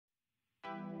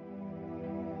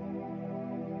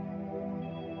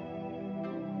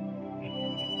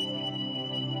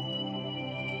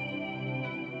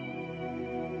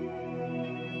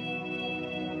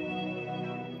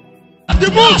the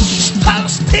moon stand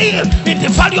still in the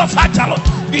valley of Ajalon.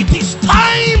 It is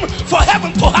time for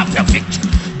heaven to have the victory.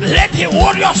 Let the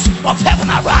warriors of heaven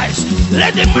arise.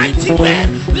 Let the mighty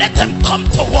men, let them come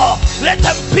to war. Let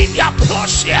them beat their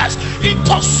plowshares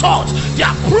into swords,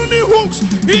 their pruning hooks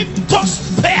into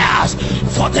spears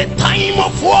for the time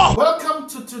of war. Welcome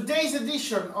to today's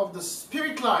edition of the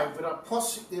Spirit Live with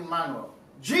Apostle Emmanuel.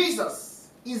 Jesus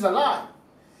is alive.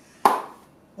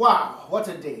 Wow, what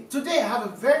a day. Today I have a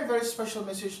very, very special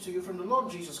message to you from the Lord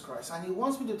Jesus Christ. And he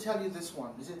wants me to tell you this one.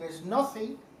 He said, there is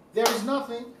nothing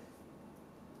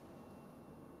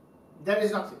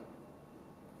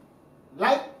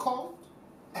like called,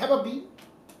 ever be,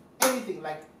 anything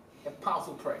like a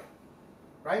powerful prayer.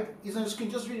 Right? It's on the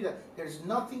screen, just read that. There is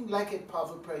nothing like a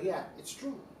powerful prayer. Yeah, it's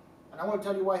true. And I want to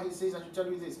tell you why he says I should tell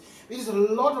you this. Because a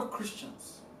lot of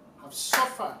Christians have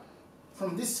suffered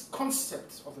from this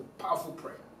concept of a powerful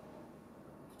prayer.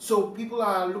 So people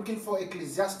are looking for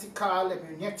ecclesiastical,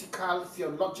 hermeneutical,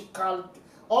 theological,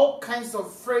 all kinds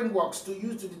of frameworks to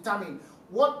use to determine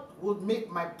what would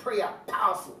make my prayer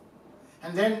powerful.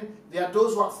 And then there are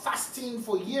those who are fasting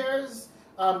for years.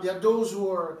 There are those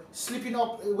who are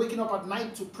waking up at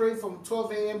night to pray from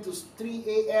 12 a.m. to 3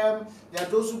 a.m. There are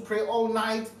those who pray all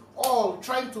night, all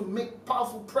trying to make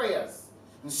powerful prayers.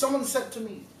 And someone said to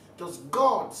me, does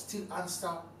God still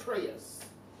answer prayers?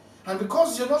 And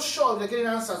because you're not sure if they're getting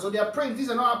answers, or they are praying, things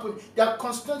are not happening, they are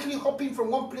constantly hopping from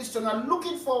one place to another,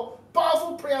 looking for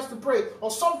powerful prayers to pray,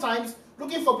 or sometimes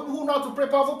looking for people who know how to pray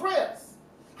powerful prayers.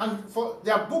 And for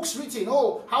there are books written,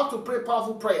 how to pray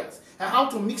powerful prayers, and how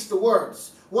to mix the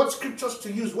words, what scriptures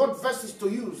to use, what verses to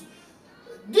use.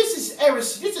 This is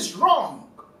heresy. This is wrong.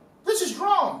 This is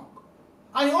wrong.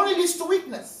 And it only leads to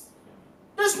weakness.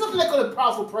 There's nothing like a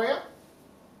powerful prayer.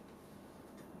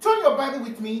 Turn your Bible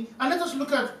with me and let us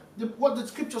look at what the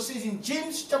scripture says in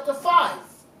James chapter 5.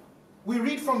 We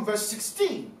read from verse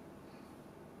 16.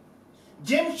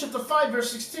 James chapter 5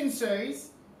 verse 16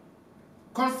 says,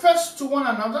 confess to one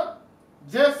another,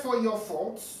 therefore your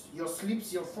faults, your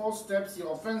slips, your false steps,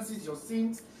 your offenses, your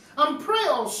sins, and pray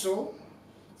also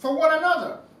for one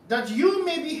another, that you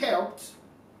may be helped,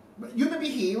 you may be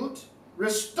healed,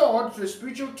 restored to a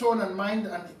spiritual tone and mind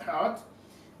and heart.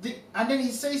 And then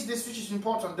he says this, which is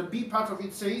important, the B part of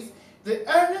it says, the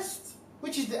earnest,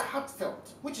 which is the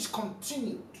heartfelt, which is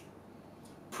continued,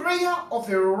 prayer of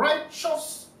a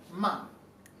righteous man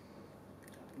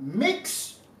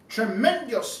makes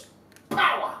tremendous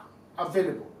power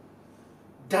available.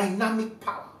 Dynamic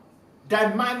power.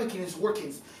 Dynamic in its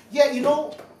workings. Yeah,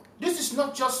 this is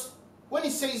not just, when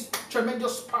it says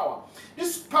tremendous power,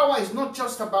 this power is not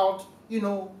just about,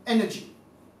 energy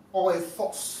or a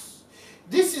force.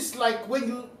 This is like when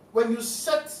you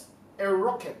set a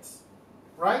rocket,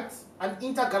 right? An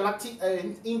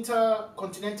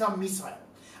intercontinental missile,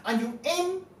 and you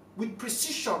aim with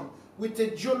precision with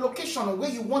a geolocation where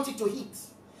you want it to hit,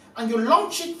 and you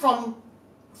launch it from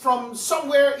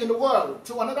somewhere in the world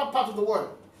to another part of the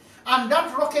world, and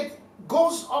that rocket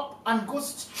goes up and goes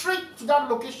straight to that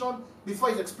location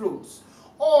before it explodes.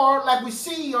 Or like we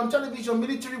see on television,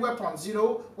 military weapons,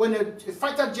 when a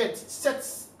fighter jet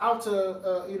sets out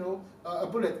a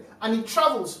bullet and it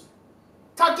travels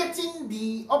targeting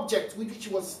the object which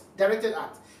it was directed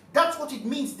at. That's what it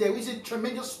means. There is a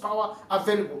tremendous power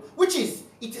available, which is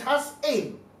it has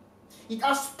aim, it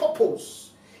has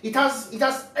purpose, it has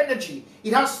energy,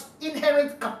 it has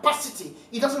inherent capacity.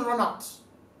 It doesn't run out.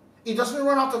 It doesn't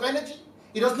run out of energy.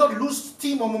 It does not lose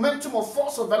steam or momentum or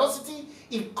force or velocity.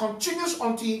 It continues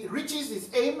until it reaches its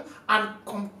aim and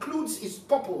concludes its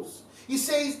purpose. He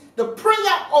says the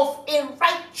prayer of a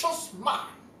righteous man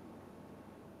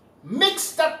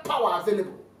makes that power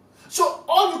available. So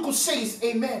all you could say is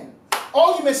amen.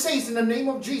 All you may say is in the name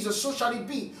of Jesus, so shall it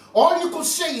be. All you could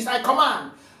say is I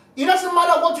command. It doesn't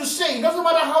matter what you say. It doesn't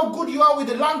matter how good you are with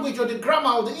the language or the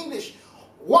grammar or the English.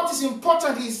 What is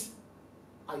important is,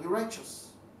 are you righteous?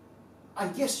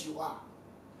 And yes, you are.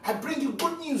 I bring you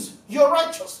good news. You're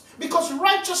righteous. Because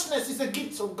righteousness is a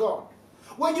gift of God.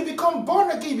 When you become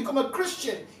born again, you become a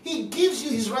Christian, he gives you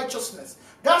his righteousness.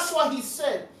 That's why he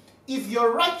said, if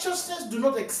your righteousness do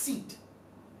not exceed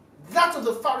that of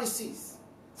the Pharisees,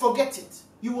 forget it.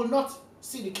 You will not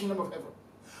see the kingdom of heaven.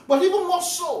 But even more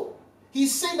so,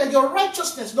 he's saying that your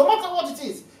righteousness, no matter what it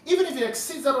is, even if it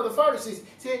exceeds that of the Pharisees,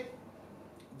 say,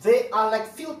 they are like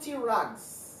filthy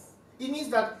rags. It means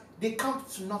that they count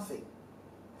to nothing.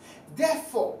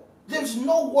 Therefore, there is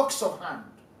no works of hand.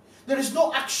 There is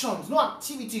no actions, no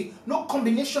activity, no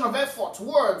combination of effort,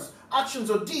 words, actions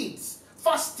or deeds,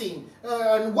 fasting,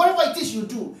 whatever it is you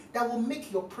do, that will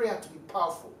make your prayer to be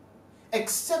powerful.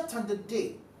 Except on the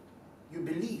day you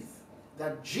believe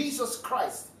that Jesus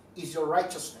Christ is your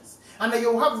righteousness, and that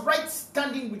you have right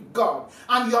standing with God,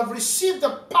 and you have received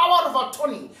the power of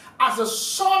attorney as a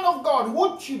son of God,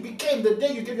 which you became the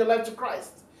day you gave your life to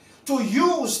Christ, to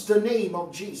use the name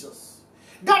of Jesus.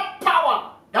 That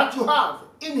power that you have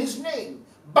in his name,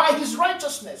 by his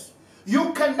righteousness,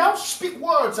 you can now speak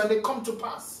words and they come to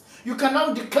pass. You can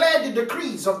now declare the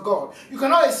decrees of God. You can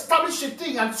now establish a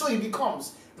thing and so it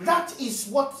becomes. That is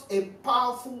what a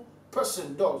powerful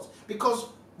person does. Because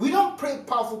we don't pray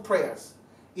powerful prayers.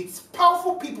 It's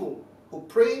powerful people who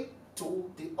pray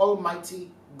to the Almighty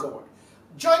God.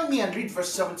 Join me and read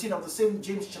verse 17 of the same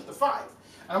James chapter 5.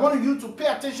 And I want you to pay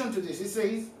attention to this. It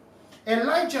says,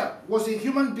 Elijah was a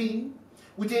human being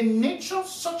with a nature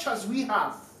such as we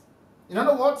have. In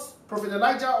other words, Prophet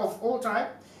Elijah of all time,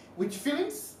 with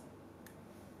feelings,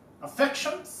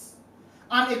 affections,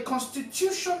 and a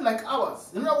constitution like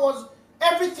ours. In other words,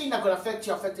 everything that could affect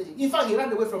you affected him. In fact, he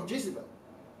ran away from Jezebel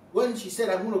when she said,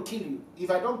 I'm going to kill you. If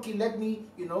I don't kill, let me,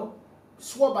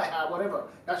 swore by her, whatever,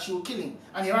 that she will kill him.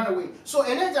 And he ran away. So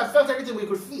Elijah felt everything we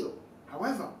could feel.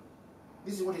 However,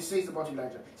 this is what he says about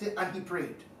Elijah. He said, and he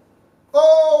prayed.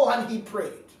 Oh, and he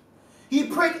prayed. He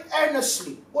prayed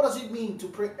earnestly. What does it mean to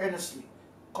pray earnestly?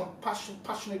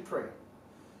 Passionate prayer.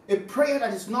 A prayer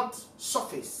that is not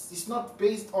surface. It's not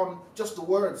based on just the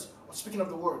words or speaking of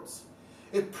the words.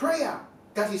 A prayer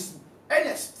that is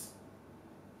earnest,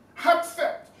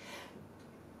 heartfelt.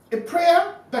 A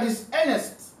prayer that is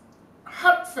earnest,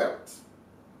 heartfelt.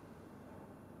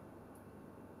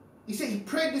 He said he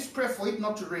prayed this prayer for it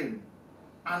not to rain,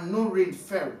 and no rain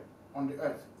fell on the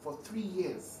earth for 3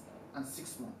 years and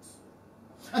 6 months.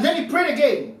 And then he prayed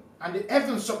again, and the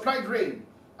heavens supplied rain,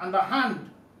 and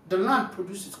the land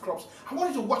produced its crops. I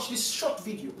want you to watch this short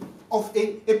video of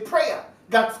a prayer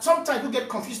that sometimes people get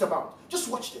confused about. Just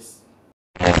watch this.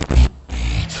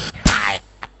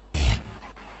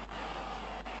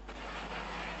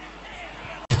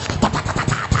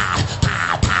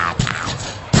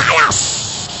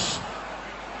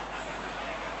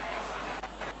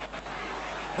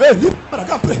 Hey, you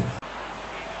can't pray.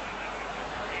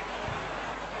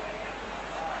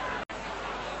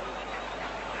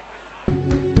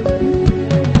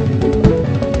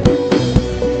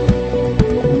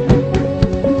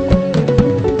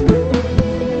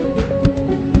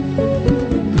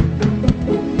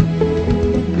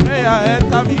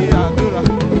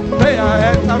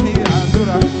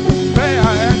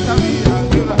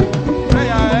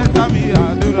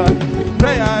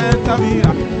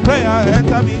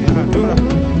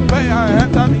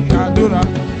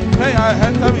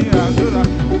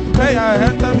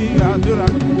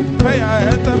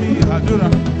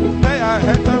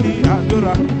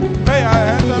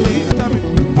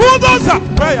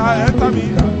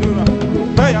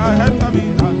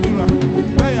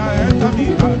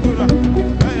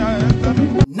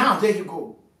 Now there you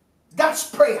go. That's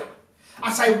prayer.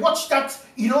 As I watched that,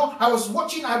 I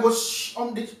was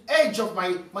on the edge of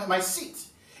my seat.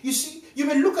 You see, you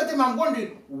may look at them and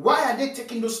wondering, why are they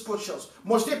taking those postures?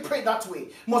 Must they pray that way?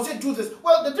 Must they do this?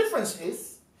 Well, the difference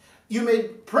is, you may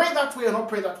pray that way or not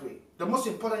pray that way. The most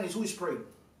important is who is praying.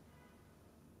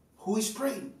 Who is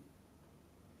praying?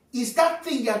 Is that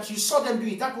thing that you saw them do,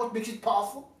 is that what makes it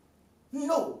powerful?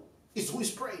 No. It's who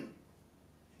is praying.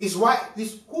 It's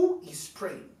who is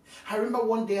praying. I remember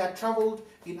one day I traveled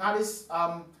in Addis,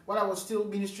 while I was still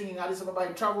ministering in Addis Ababa. I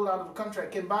traveled out of the country. I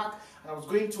came back and I was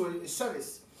going to a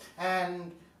service.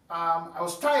 And I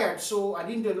was tired, so I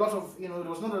didn't do a lot of, there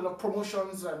was not a lot of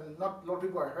promotions and not a lot of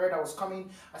people had heard I was coming.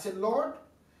 I said, Lord,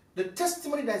 the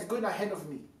testimony that is going ahead of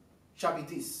me shall be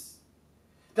this.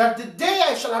 That the day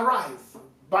I shall arrive,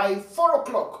 by 4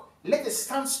 o'clock, let a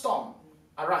sandstorm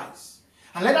arise.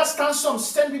 And let that sandstorm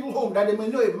send people home that they may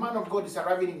know a man of God is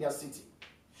arriving in their city.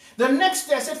 The next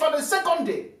day, I said, for the second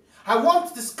day, I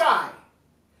want the sky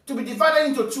to be divided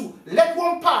into two. Let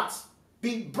one part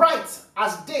be bright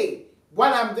as day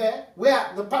while I'm there,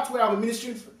 where the part where I'll be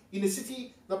ministering in the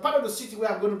city, the part of the city where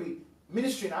I'm going to be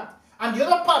ministering at, and the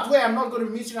other part where I'm not going to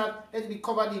be ministering at, let it be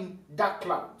covered in dark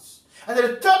clouds. And then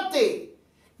the third day,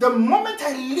 the moment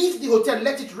I leave the hotel,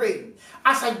 let it rain.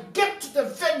 As I get to the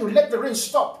venue, let the rain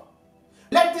stop.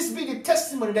 Let this be the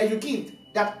testimony that you give,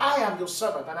 that I am your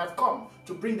servant and I've come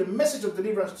to bring the message of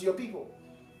deliverance to your people.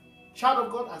 Child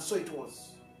of God, and so it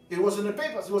was. It was in the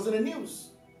papers, it was in the news.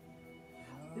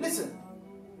 Listen,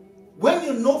 when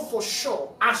you know for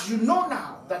sure, as you know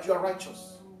now, that you are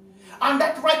righteous, and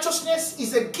that righteousness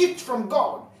is a gift from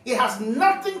God, it has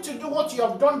nothing to do what you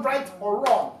have done right or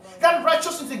wrong. That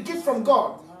righteousness is a gift from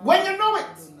God. When you know it,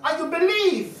 and you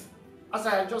believe, as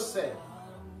I just said,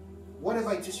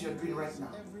 whatever it is you're doing right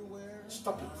now,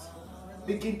 stop it.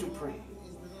 begin to pray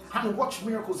and watch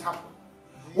miracles happen.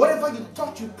 Whatever you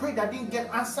thought you prayed that didn't get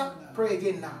answered, pray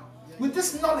again now. With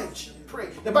this knowledge, pray.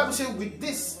 The Bible says, with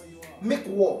this, make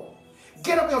war.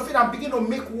 Get up on your feet and begin to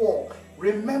make war.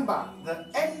 Remember the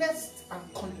earnest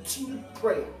and continued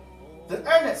prayer. The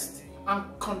earnest and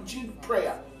continued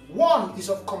prayer. One is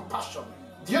of compassion.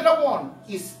 The other one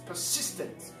is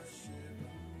persistent.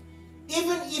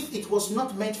 Even if it was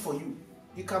not meant for you,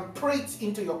 you can pray it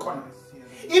into your corner.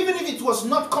 Even if it was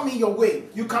not coming your way,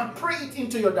 you can pray it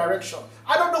into your direction.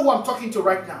 I don't know who I'm talking to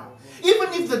right now.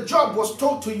 Even if the job was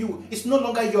told to you, it's no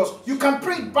longer yours, you can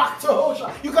pray it back to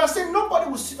Hosha. You can say, nobody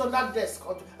will sit on that desk.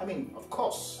 I mean, of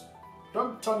course,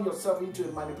 don't turn yourself into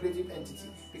a manipulative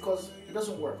entity, because it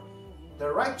doesn't work. The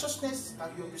righteousness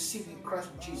that you have received in Christ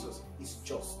Jesus is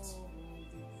just.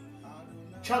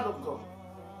 Child of God,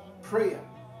 prayer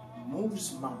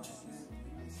moves mountains.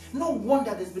 No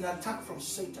wonder there's been an attack from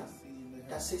Satan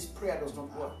that says prayer does not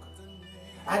work.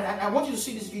 And I want you to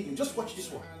see this video. Just watch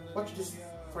this one. Watch this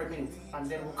for a minute, and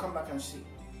then we'll come back and see.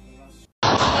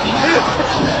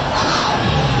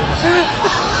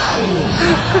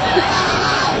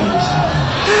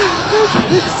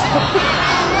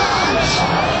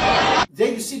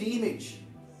 There you see the image.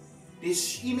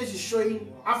 This image is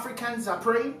showing Africans are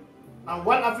praying, and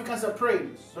while Africans are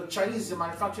praying, the Chinese are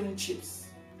manufacturing chips.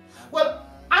 Well,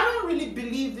 I don't really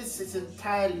believe this is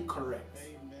entirely correct,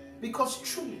 because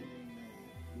truly,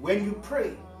 when you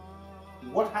pray,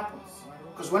 what happens?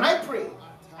 Because when I pray,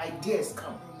 ideas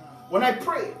come. When I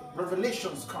pray,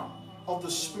 revelations come of the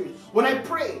Spirit. When I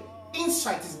pray,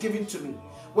 insight is given to me.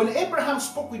 When Abraham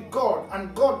spoke with God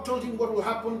and God told him what will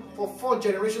happen for 4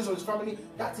 generations of his family,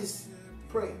 that is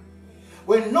prayer.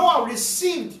 When Noah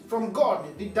received from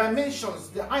God the dimensions,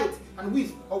 the height and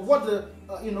width of what the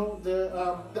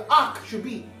ark should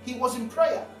be, he was in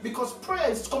prayer, because prayer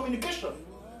is communication,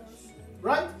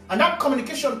 right? And that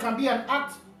communication can be an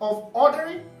act of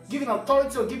ordering, giving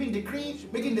authority or giving decree,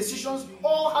 making decisions,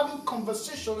 or having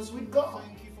conversations with God.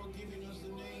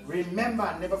 Remember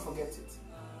and never forget it.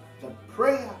 The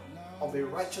prayer of a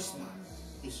righteous man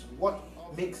is what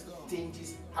makes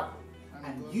changes happen.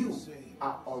 And you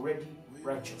are already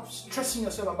righteous. Stressing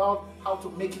yourself about how to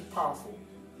make it powerful.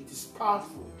 It is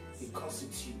powerful because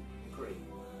it's you. Pray.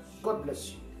 God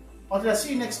bless you. Until I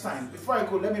see you next time, before I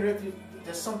go, let me read you.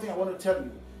 There's something I want to tell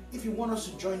you. If you want us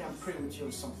to join and pray with you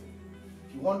on something,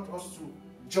 if you want us to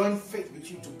join faith with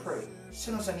you to pray,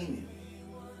 send us an email.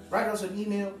 Write us an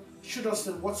email, shoot us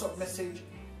a WhatsApp message.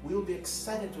 We'll be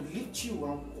excited to lift you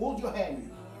and hold your hand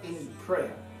in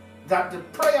prayer. That the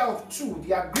prayer of two,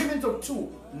 the agreement of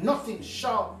two, nothing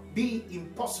shall be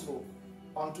impossible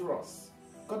unto us.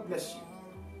 God bless you.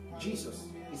 Jesus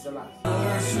is alive.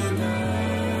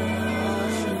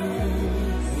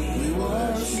 We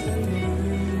worship you.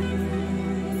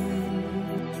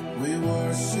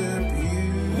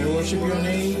 We worship your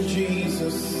name,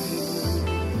 Jesus.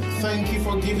 Thank you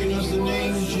for giving us the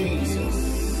name Jesus.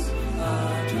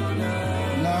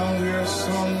 Now we are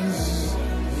sons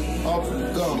of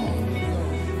God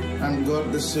and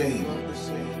God the same.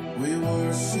 We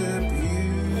worship you.